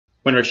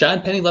When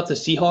Rashad Penny left the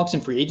Seahawks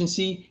in free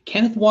agency,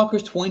 Kenneth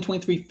Walker's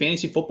 2023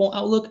 fantasy football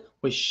outlook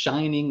was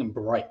shining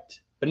bright.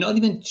 But not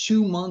even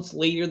 2 months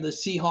later, the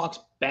Seahawks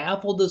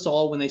baffled us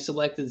all when they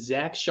selected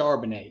Zach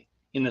Charbonnett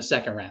in the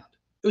second round.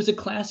 It was a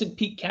classic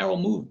Pete Carroll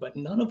move, but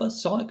none of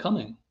us saw it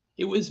coming.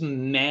 It was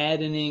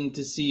maddening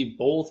to see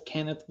both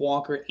Kenneth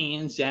Walker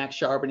and Zach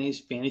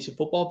Charbonnett's fantasy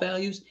football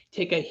values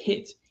take a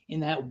hit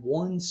in that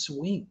one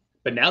swing.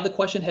 But now the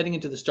question heading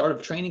into the start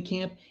of training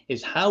camp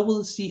is, how will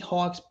the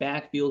Seahawks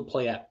backfield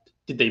play out?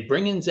 Did they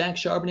bring in Zach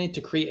Charbonnett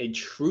to create a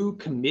true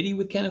committee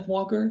with Kenneth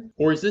Walker?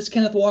 Or is this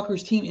Kenneth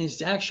Walker's team and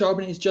Zach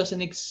Charbonnett is just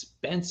an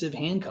expensive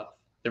handcuff?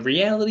 The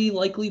reality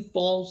likely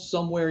falls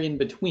somewhere in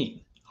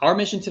between. Our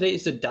mission today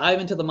is to dive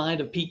into the mind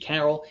of Pete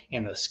Carroll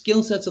and the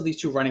skill sets of these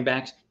two running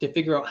backs to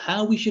figure out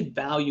how we should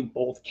value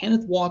both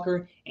Kenneth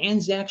Walker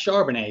and Zach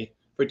Charbonnett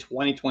for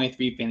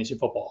 2023 fantasy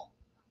football.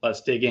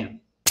 Let's dig in.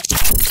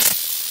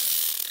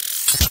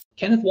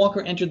 Kenneth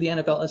Walker entered the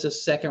NFL as a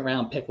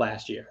second-round pick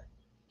last year.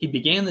 He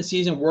began the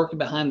season working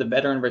behind the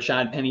veteran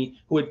Rashad Penny,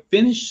 who had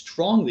finished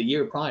strong the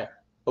year prior.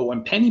 But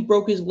when Penny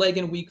broke his leg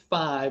in week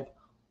 5,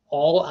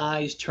 all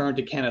eyes turned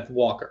to Kenneth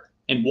Walker.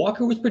 And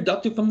Walker was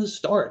productive from the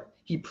start.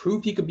 He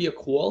proved he could be a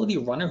quality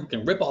runner who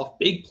can rip off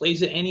big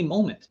plays at any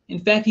moment. In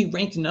fact, he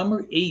ranked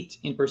number 8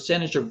 in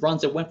percentage of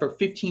runs that went for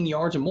 15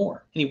 yards or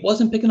more. And he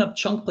wasn't picking up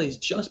chunk plays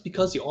just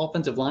because the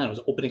offensive line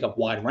was opening up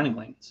wide running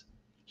lanes.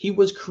 He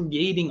was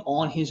creating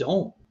on his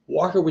own.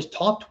 Walker was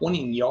top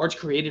 20 in yards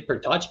created per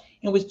touch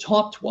and was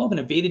top 12 in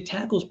evaded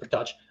tackles per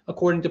touch,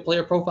 according to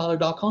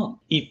PlayerProfiler.com.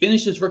 He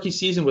finished his rookie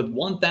season with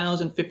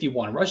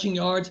 1,051 rushing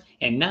yards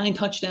and 9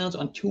 touchdowns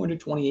on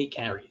 228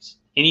 carries.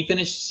 And he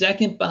finished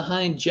second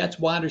behind Jets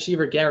wide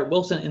receiver Garrett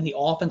Wilson in the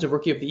Offensive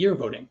Rookie of the Year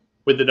voting.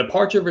 With the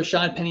departure of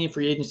Rashad Penny in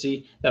free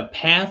agency, the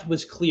path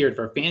was cleared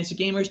for fantasy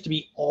gamers to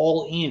be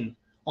all in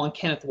on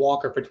Kenneth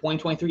Walker for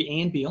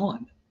 2023 and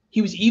beyond.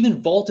 He was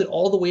even vaulted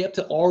all the way up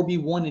to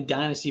RB1 in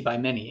Dynasty by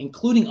many,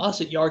 including us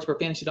at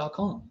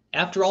YardsPerFantasy.com.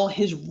 After all,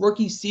 his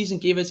rookie season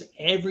gave us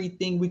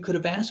everything we could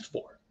have asked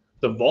for.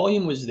 The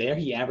volume was there.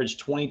 He averaged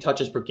 20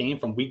 touches per game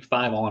from week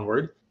 5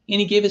 onward,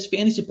 and he gave us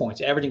fantasy points,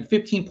 averaging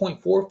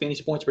 15.4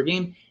 fantasy points per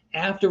game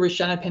after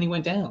Rashad Penny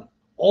went down,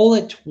 all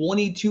at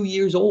 22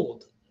 years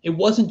old. It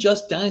wasn't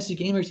just Dynasty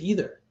gamers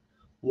either.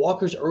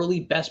 Walker's early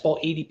best ball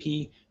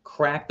ADP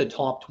cracked the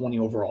top 20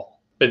 overall.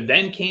 But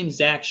then came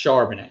Zach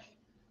Charbonnett.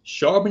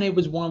 Charbonnett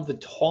was one of the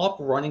top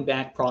running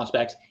back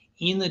prospects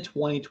in the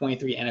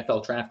 2023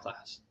 NFL draft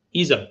class.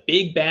 He's a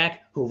big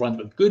back who runs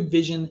with good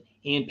vision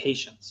and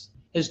patience.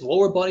 His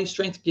lower body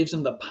strength gives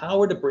him the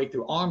power to break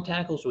through arm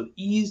tackles with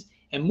ease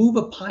and move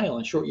a pile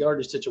in short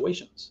yardage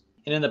situations.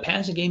 And in the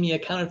passing game, he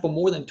accounted for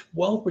more than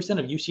 12%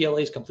 of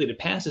UCLA's completed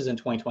passes in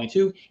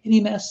 2022, and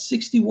he amassed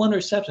 61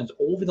 receptions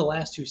over the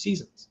last 2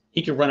 seasons.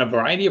 He can run a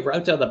variety of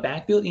routes out of the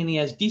backfield, and he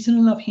has decent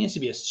enough hands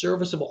to be a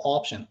serviceable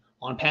option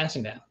on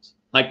passing downs.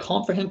 My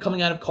comp for him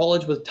coming out of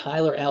college was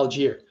Tyler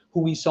Algier, who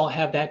we saw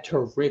have that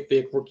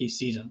terrific rookie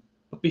season.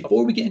 But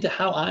before we get into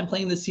how I'm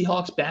playing the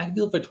Seahawks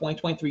backfield for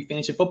 2023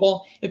 fantasy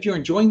football, if you're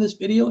enjoying this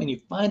video and you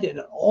find it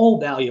at all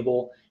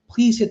valuable,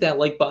 please hit that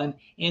like button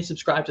and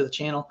subscribe to the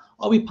channel.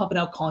 I'll be pumping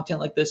out content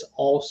like this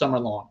all summer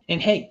long.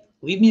 And hey,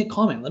 leave me a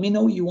comment. Let me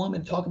know what you want me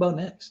to talk about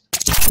next.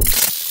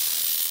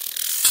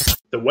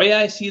 The way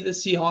I see the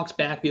Seahawks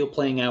backfield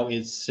playing out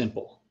is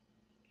simple.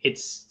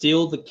 It's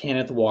still the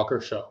Kenneth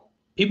Walker show.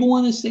 People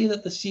want to say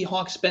that the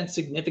Seahawks spent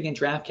significant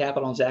draft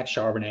capital on Zach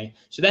Charbonnett,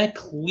 so that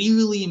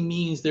clearly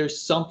means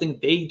there's something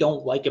they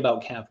don't like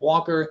about Kenneth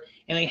Walker,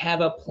 and they have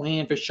a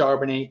plan for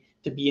Charbonnett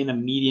to be an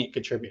immediate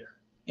contributor.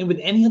 And with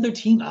any other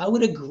team, I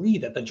would agree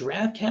that the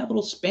draft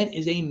capital spent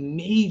is a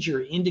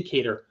major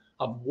indicator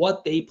of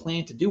what they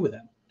plan to do with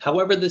him.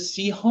 However, the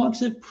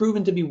Seahawks have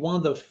proven to be one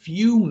of the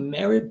few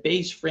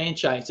merit-based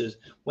franchises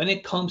when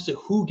it comes to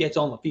who gets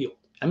on the field.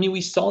 I mean,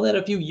 we saw that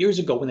a few years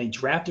ago when they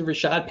drafted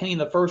Rashad Penny in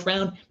the first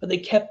round, but they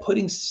kept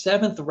putting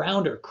 7th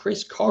rounder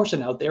Chris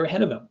Carson out there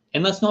ahead of him.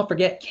 And let's not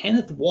forget,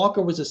 Kenneth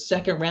Walker was a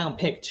 2nd-round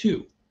pick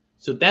too.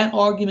 So that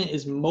argument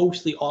is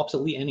mostly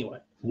obsolete anyway.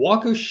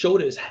 Walker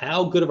showed us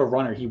how good of a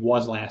runner he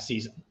was last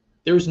season.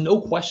 There is no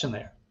question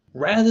there.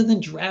 Rather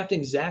than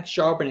drafting Zach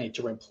Charbonnett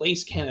to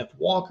replace Kenneth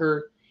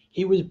Walker,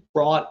 he was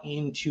brought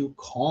in to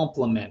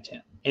complement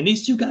him. And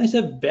these two guys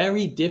have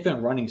very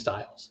different running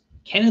styles.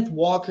 Kenneth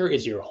Walker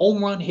is your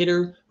home run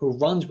hitter who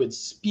runs with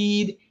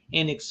speed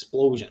and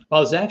explosion,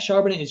 while Zach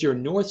Charbonnett is your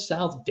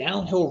north-south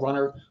downhill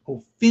runner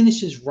who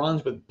finishes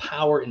runs with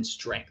power and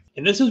strength.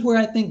 And this is where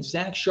I think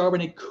Zach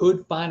Charbonnett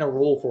could find a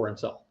role for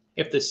himself.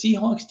 If the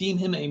Seahawks deem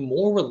him a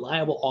more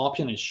reliable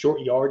option in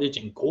short yardage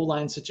and goal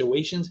line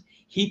situations,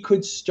 he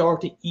could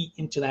start to eat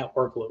into that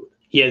workload.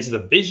 He has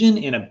the vision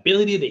and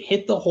ability to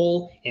hit the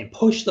hole and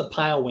push the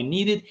pile when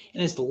needed,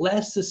 and is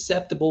less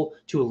susceptible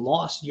to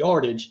lost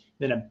yardage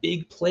than a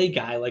big play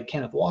guy like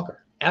Kenneth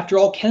Walker. After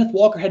all, Kenneth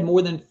Walker had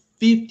more than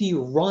 50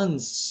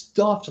 runs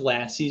stuffed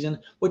last season,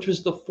 which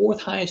was the 4th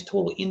highest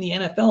total in the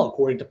NFL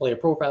according to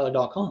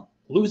PlayerProfiler.com.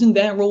 Losing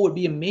that role would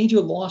be a major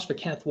loss for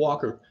Kenneth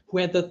Walker, who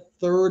had the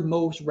third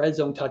most red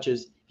zone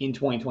touches in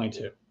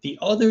 2022. The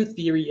other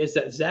theory is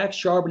that Zach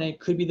Charbonnett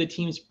could be the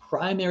team's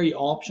primary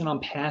option on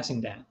passing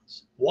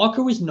downs.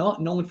 Walker was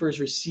not known for his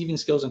receiving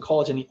skills in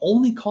college, and he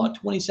only caught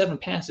 27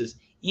 passes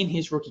in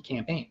his rookie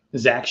campaign.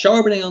 Zach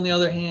Charbonnett, on the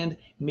other hand,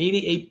 made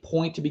it a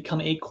point to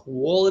become a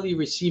quality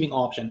receiving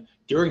option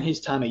during his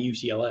time at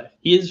UCLA.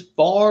 He is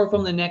far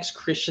from the next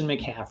Christian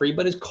McCaffrey,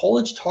 but his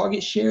college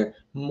target share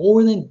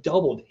more than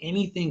doubled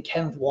anything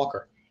Kenneth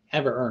Walker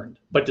ever earned.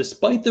 But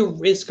despite the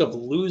risk of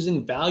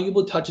losing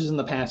valuable touches in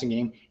the passing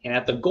game and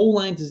at the goal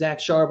line to Zach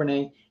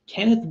Charbonnett,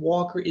 Kenneth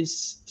Walker is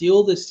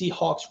still the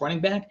Seahawks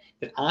running back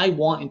that I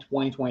want in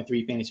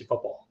 2023 fantasy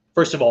football.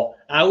 First of all,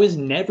 I was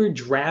never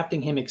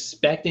drafting him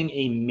expecting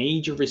a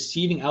major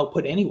receiving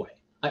output anyway.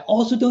 I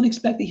also don't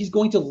expect that he's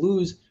going to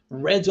lose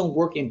red zone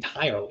work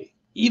entirely.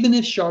 Even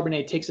if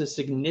Charbonnett takes a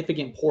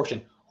significant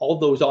portion of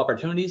those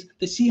opportunities,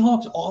 the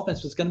Seahawks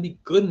offense was going to be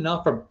good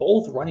enough for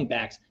both running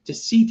backs to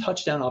see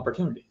touchdown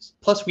opportunities.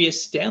 Plus, we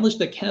established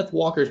that Kenneth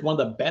Walker is one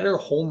of the better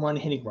home run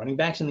hitting running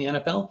backs in the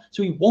NFL,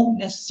 so he won't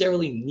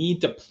necessarily need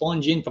to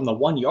plunge in from the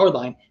 1 yard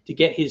line to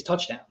get his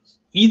touchdowns.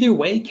 Either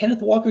way,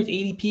 Kenneth Walker's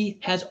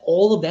ADP has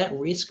all of that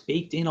risk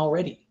baked in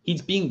already.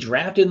 He's being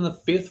drafted in the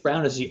 5th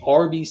round as the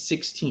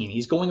RB16.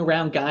 He's going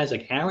around guys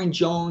like Aaron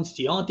Jones,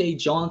 Deontay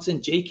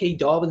Johnson, J.K.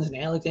 Dobbins, and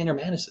Alexander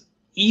Madison.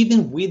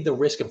 Even with the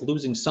risk of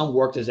losing some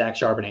work to Zach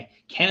Charbonnett,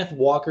 Kenneth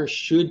Walker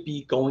should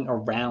be going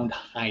around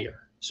higher.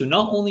 So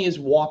not only is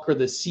Walker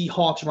the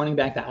Seahawks running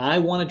back that I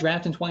want to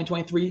draft in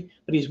 2023,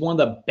 but he's one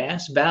of the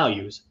best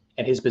values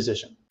at his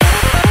position.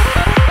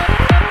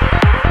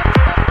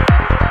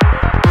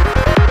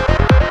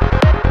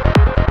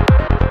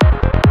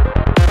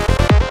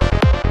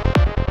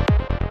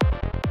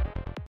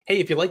 Hey,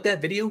 if you like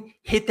that video,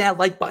 hit that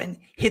like button,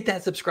 hit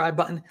that subscribe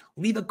button,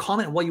 leave a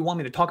comment on what you want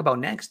me to talk about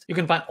next. You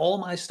can find all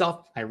my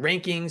stuff, my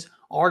rankings,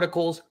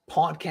 articles,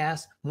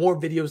 podcasts,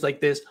 more videos like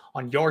this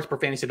on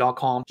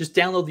yardsperfantasy.com. Just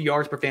download the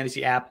Yards Per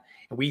Fantasy app,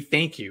 and we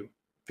thank you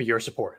for your support.